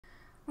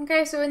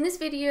Okay, so in this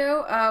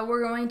video,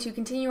 we're going to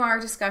continue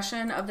our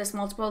discussion of this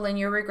multiple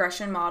linear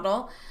regression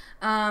model.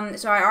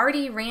 So I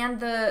already ran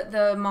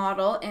the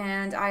model,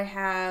 and I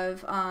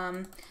have,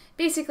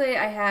 basically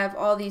I have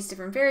all these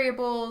different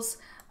variables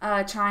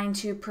trying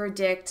to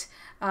predict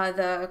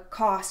the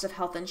cost of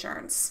health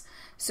insurance.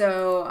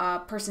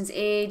 So person's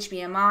age,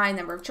 BMI,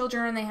 number of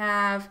children they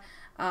have,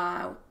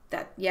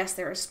 that yes,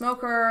 they're a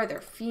smoker,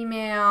 they're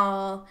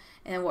female,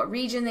 and what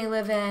region they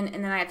live in,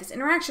 and then I have this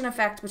interaction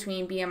effect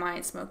between BMI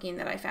and smoking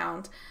that I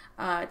found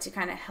to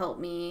kind of help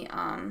me,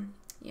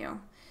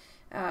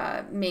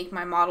 make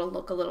my model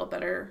look a little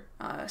better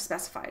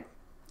specified.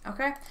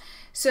 Okay,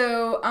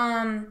 so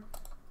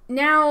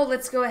now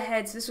let's go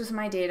ahead. So this was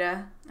my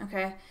data.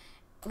 Okay,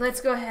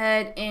 let's go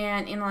ahead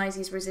and analyze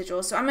these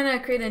residuals. So I'm going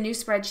to create a new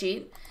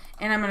spreadsheet,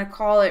 and I'm going to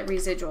call it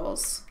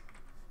residuals.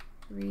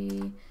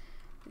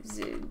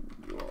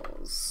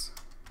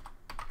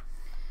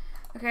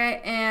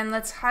 Okay, and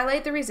let's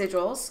highlight the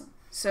residuals.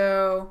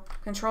 So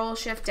Control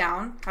Shift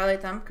down, highlight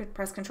them,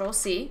 press Control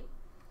C,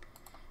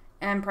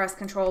 and press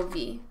Control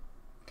V.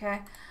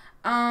 Okay.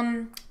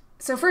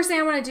 So first thing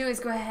I want to do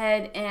is go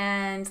ahead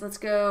and let's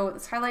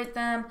highlight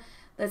them.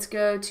 Let's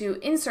go to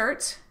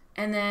Insert,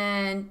 and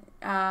then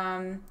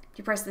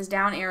you press this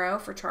down arrow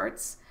for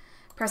charts.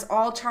 Press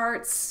All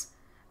Charts.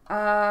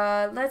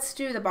 Let's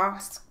do the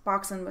box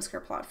and whisker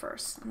plot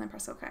first, and then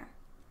press OK.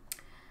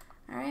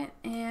 All right,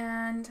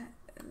 and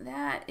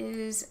that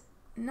is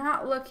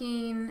not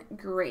looking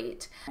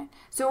great.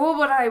 So what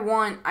would I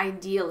want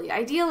ideally?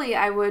 Ideally,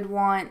 I would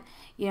want,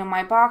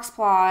 my box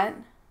plot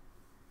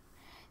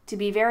to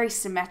be very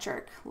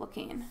symmetric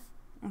looking.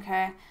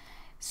 Okay,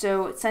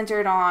 so it's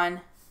centered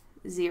on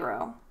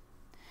 0.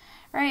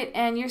 Right,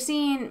 and you're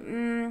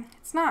seeing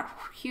it's not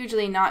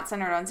hugely not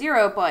centered on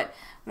 0, but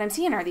what I'm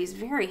seeing are these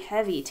very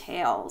heavy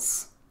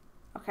tails.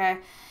 Okay,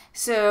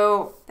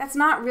 so that's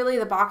not really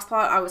the box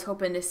plot I was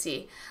hoping to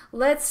see.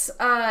 Let's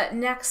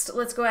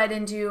let's go ahead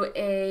and do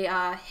a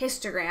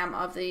histogram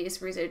of these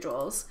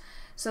residuals.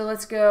 So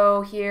let's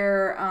go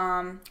here,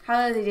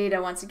 highlight the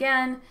data once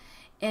again,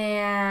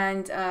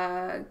 and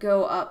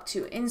go up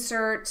to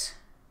Insert,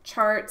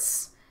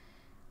 Charts,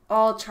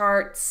 All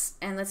Charts,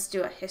 and let's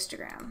do a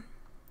histogram.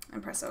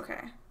 And press OK.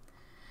 All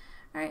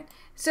right.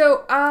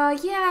 So,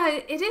 yeah,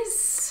 it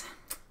is,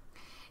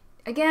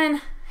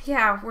 again,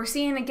 yeah, we're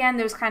seeing, again,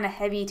 those kind of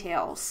heavy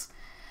tails.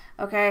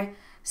 Okay.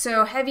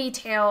 So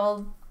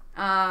heavy-tailed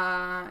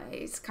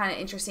is kind of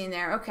interesting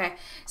there. Okay.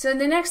 So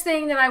the next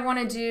thing that I want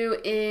to do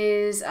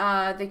is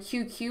the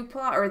QQ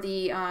plot, or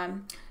the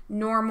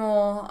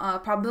normal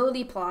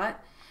probability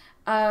plot.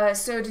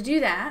 So to do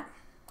that,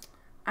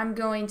 I'm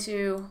going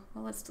to,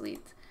 well, let's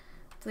delete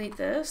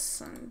this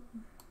and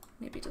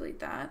maybe delete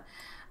that.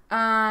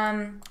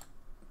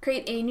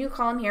 Create a new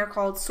column here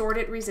called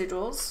Sorted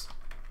Residuals.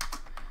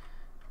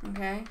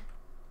 Okay.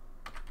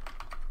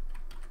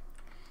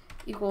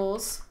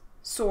 Equals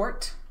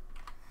sort.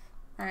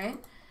 All right.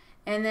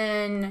 And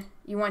then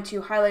you want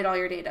to highlight all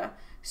your data.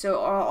 So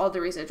all the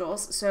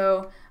residuals.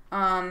 So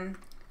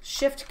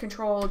Shift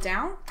Control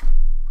down.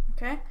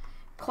 Okay.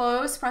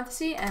 Close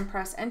parenthesis and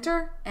press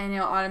Enter, and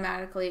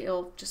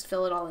it'll just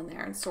fill it all in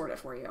there and sort it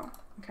for you.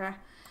 Okay.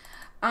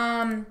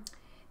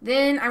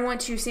 Then I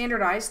want to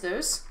standardize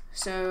those.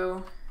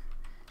 So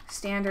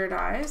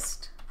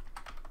standardized,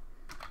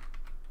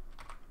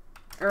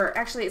 or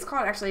actually it's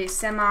called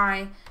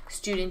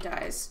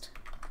semi-studentized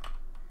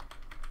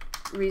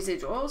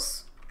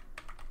residuals.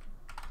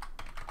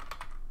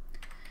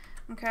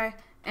 Okay,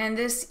 and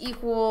this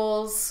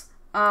equals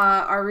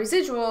our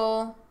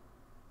residual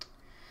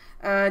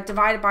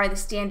divided by the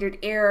standard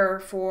error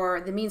for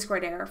the mean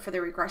squared error for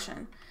the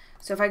regression.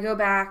 So if I go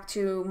back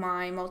to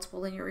my multiple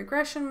linear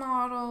regression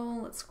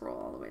model, let's scroll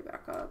all the way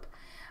back up,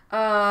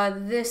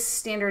 this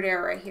standard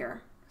error right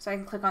here. So I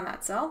can click on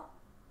that cell.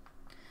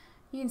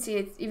 You can see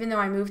it's, even though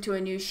I moved to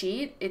a new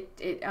sheet,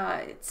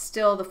 it's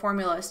still, the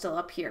formula is still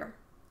up here.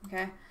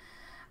 Okay.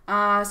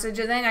 So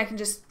then I can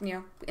just,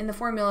 in the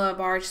formula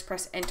bar, just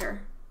press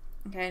Enter.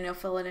 Okay, and it'll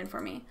fill it in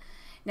for me.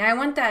 Now I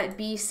want that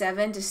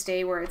B7 to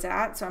stay where it's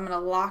at, so I'm going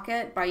to lock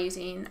it by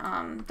using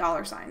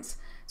dollar signs.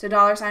 So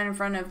 $ in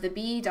front of the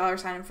B,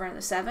 $ in front of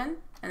the 7,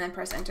 and then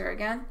press Enter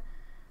again.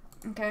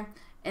 Okay,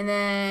 and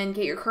then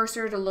get your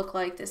cursor to look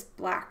like this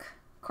black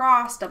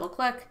cross, double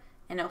click,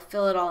 and it'll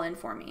fill it all in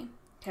for me.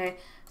 Okay,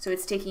 so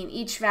it's taking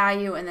each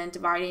value and then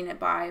dividing it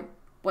by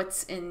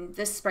what's in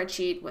this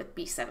spreadsheet with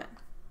B7.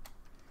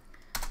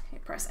 Okay,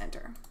 press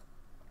Enter.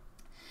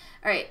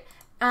 All right,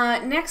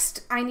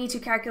 next I need to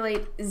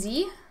calculate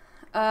Z.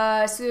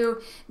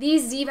 So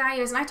these Z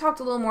values, and I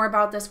talked a little more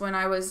about this when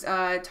I was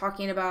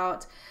talking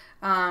about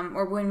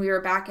or when we were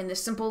back in the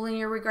simple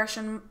linear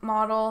regression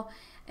model,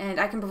 and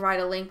I can provide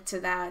a link to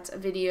that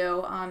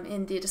video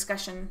in the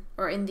discussion,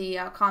 or in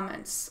the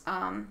comments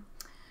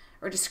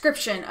or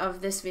description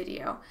of this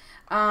video.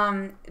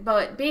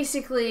 But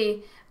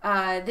basically,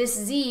 this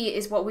Z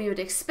is what we would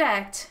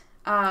expect.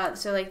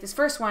 So like this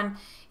first one,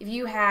 if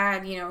you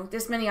had,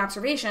 this many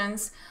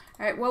observations,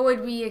 all right, what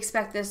would we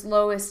expect this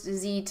lowest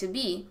Z to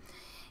be?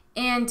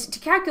 And to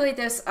calculate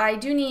this, I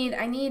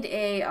need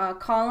a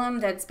column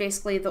that's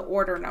basically the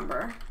order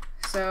number.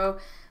 So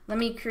let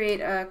me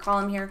create a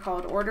column here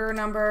called order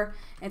number.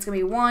 And it's going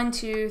to be 1,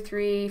 2,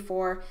 3,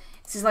 4.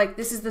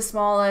 This is the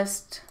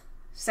smallest,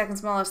 second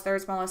smallest,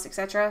 third smallest,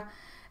 etc.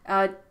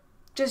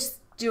 Just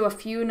do a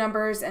few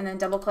numbers and then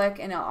double click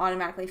and it'll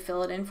automatically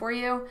fill it in for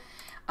you.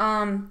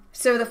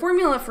 So the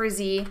formula for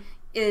Z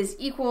is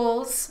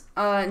equals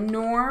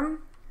norm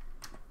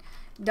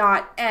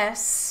dot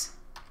S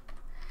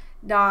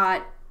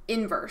dot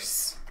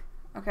inverse,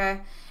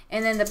 okay?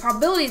 And then the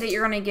probability that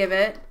you're going to give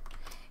it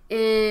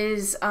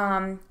is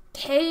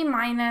K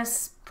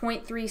minus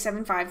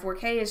 0.375, where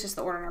K is just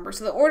the order number.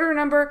 So the order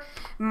number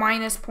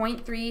minus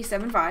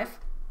 0.375,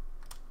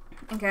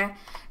 okay,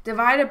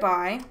 divided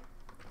by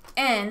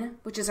N,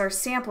 which is our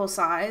sample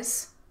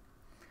size,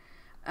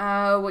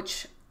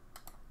 which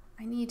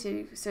I need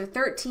to, so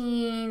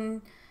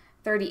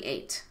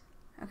 1338.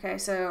 Okay,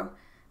 so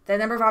the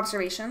number of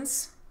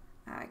observations,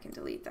 I can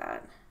delete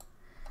that.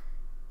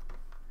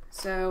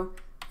 So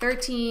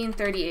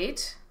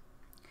 1338.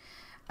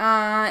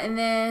 And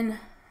then,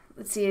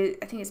 let's see,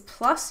 I think it's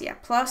plus, yeah,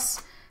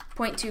 plus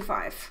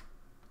 0.25.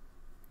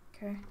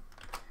 Okay.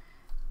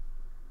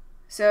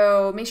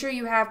 So make sure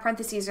you have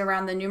parentheses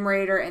around the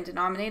numerator and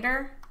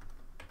denominator.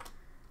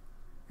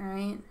 All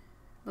right,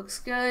 looks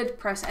good.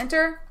 Press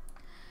enter.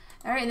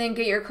 All right, and then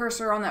get your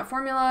cursor on that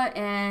formula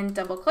and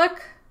double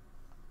click,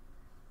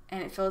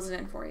 and it fills it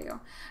in for you.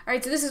 All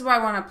right, so this is what I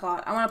want to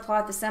plot. I want to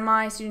plot the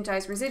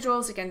semi-studentized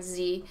residuals against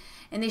Z,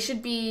 and they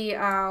should be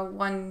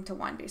 1 to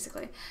 1,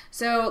 basically.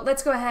 So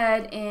let's go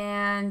ahead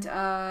and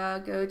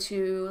go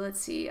to, let's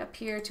see, up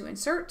here to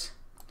insert.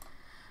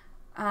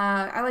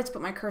 I like to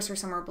put my cursor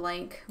somewhere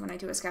blank when I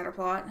do a scatter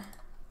plot.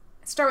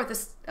 Start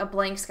with a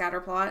blank scatter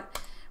plot.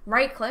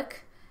 Right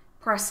click,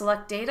 press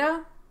select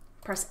data,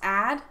 press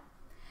add.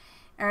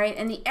 All right,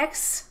 and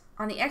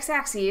on the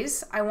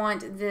x-axis, I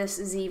want this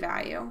Z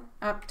value.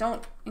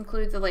 Don't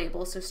include the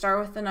label, so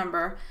start with the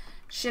number.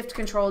 Shift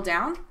Control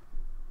down.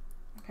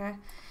 Okay,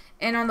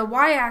 and on the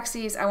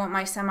y-axis, I want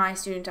my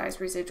semi-studentized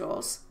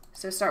residuals.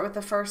 So start with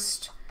the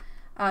first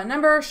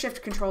number,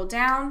 Shift Control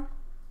down,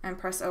 and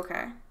press OK,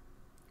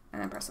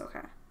 and then press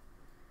OK.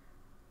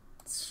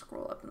 Let's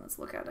scroll up and let's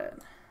look at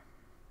it.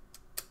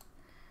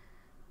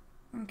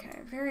 Okay,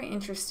 very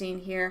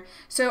interesting here.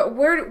 So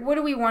what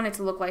do we want it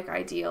to look like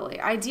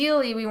ideally?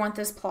 Ideally, we want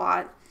this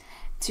plot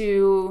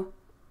to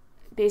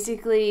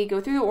basically go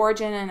through the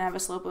origin and have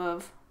a slope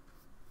of,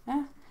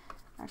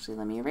 actually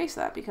let me erase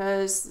that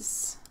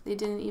because they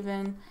didn't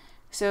even,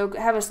 so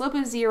have a slope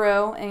of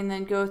 0 and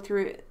then go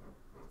through,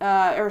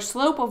 or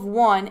slope of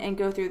 1 and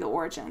go through the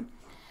origin.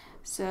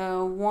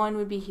 So 1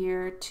 would be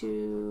here,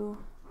 2,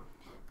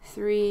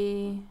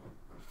 3,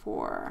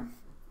 4.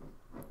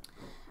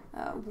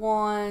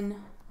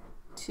 1,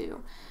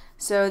 2.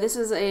 So this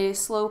is a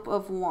slope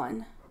of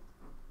 1.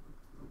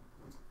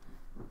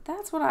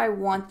 That's what I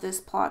want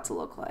this plot to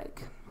look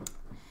like.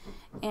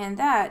 And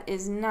that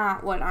is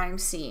not what I'm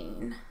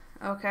seeing.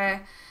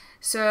 Okay,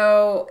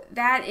 so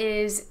that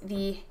is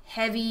the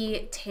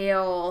heavy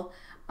tail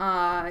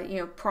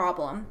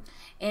problem.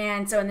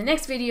 And so in the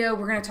next video,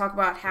 we're going to talk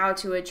about how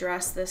to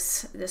address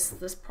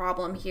this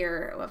problem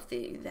here of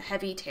the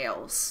heavy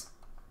tails.